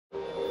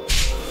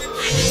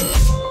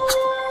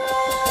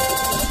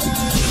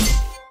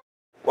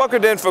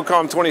Welcome to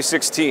InfoComm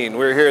 2016.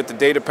 We're here at the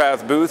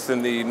Datapath booth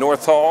in the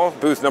North Hall,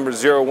 booth number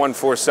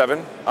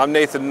 0147. I'm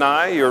Nathan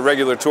Nye, your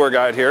regular tour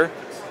guide here.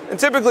 And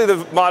typically the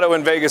motto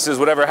in Vegas is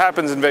whatever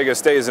happens in Vegas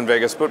stays in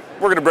Vegas, but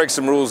we're going to break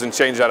some rules and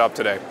change that up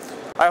today.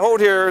 I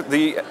hold here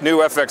the new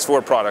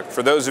FX4 product.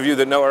 For those of you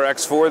that know our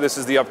X4, this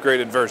is the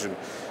upgraded version.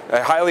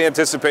 A highly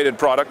anticipated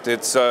product.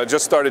 It's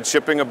just started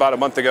shipping about a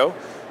month ago,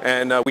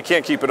 and we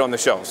can't keep it on the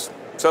shelves.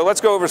 So let's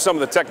go over some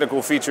of the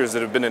technical features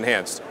that have been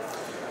enhanced.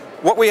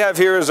 What we have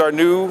here is our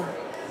new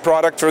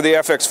product for the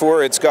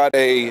FX4. It's got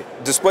a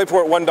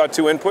DisplayPort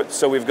 1.2 input,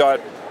 so we've got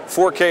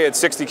 4K at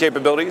 60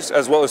 capabilities,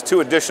 as well as 2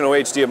 additional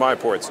HDMI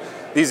ports.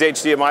 These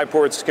HDMI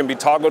ports can be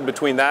toggled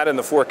between that and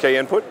the 4K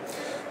input.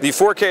 The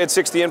 4K at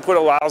 60 input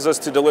allows us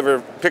to deliver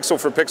pixel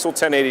for pixel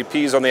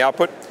 1080p's on the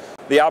output.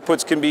 The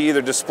outputs can be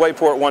either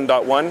DisplayPort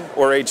 1.1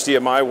 or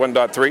HDMI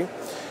 1.3.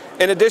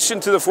 In addition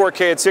to the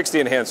 4K at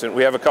 60 enhancement,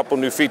 we have a couple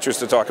new features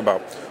to talk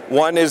about.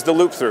 One is the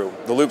loop-through.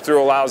 The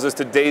loop-through allows us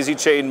to daisy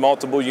chain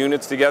multiple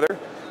units together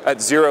at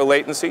 0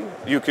 latency.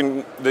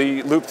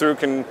 The loop-through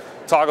can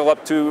toggle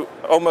up to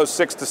almost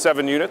 6 to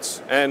 7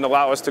 units and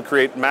allow us to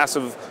create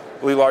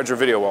massively larger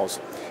video walls.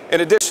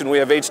 In addition, we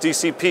have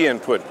HDCP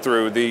input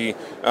through the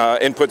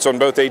inputs on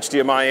both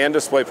HDMI and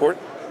DisplayPort.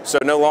 So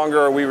no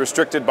longer are we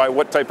restricted by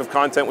what type of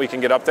content we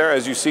can get up there.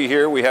 As you see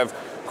here, we have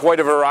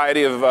quite a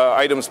variety of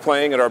items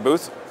playing at our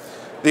booth.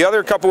 The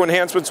other couple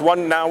enhancements,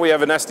 one, now we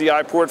have an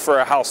SDI port for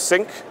a house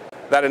sync.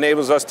 That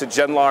enables us to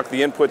genlock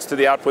the inputs to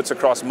the outputs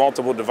across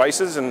multiple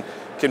devices and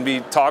can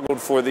be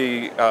toggled for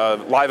the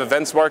live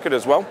events market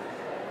as well.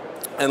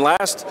 And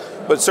last,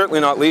 but certainly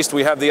not least,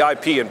 we have the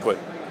IP input.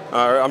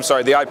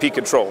 The IP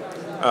control.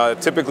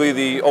 Typically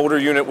the older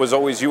unit was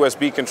always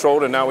USB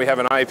controlled, and now we have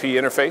an IP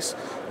interface.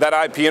 That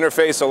IP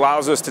interface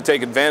allows us to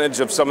take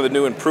advantage of some of the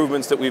new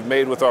improvements that we've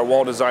made with our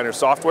Wall Designer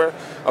software,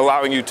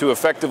 allowing you to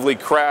effectively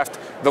craft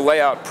the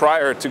layout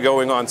prior to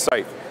going on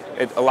site.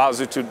 It allows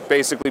it to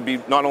basically be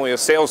not only a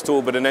sales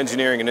tool, but an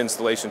engineering and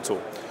installation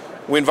tool.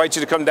 We invite you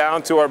to come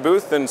down to our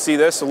booth and see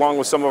this along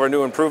with some of our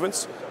new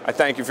improvements. I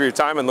thank you for your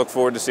time and look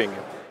forward to seeing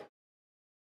you.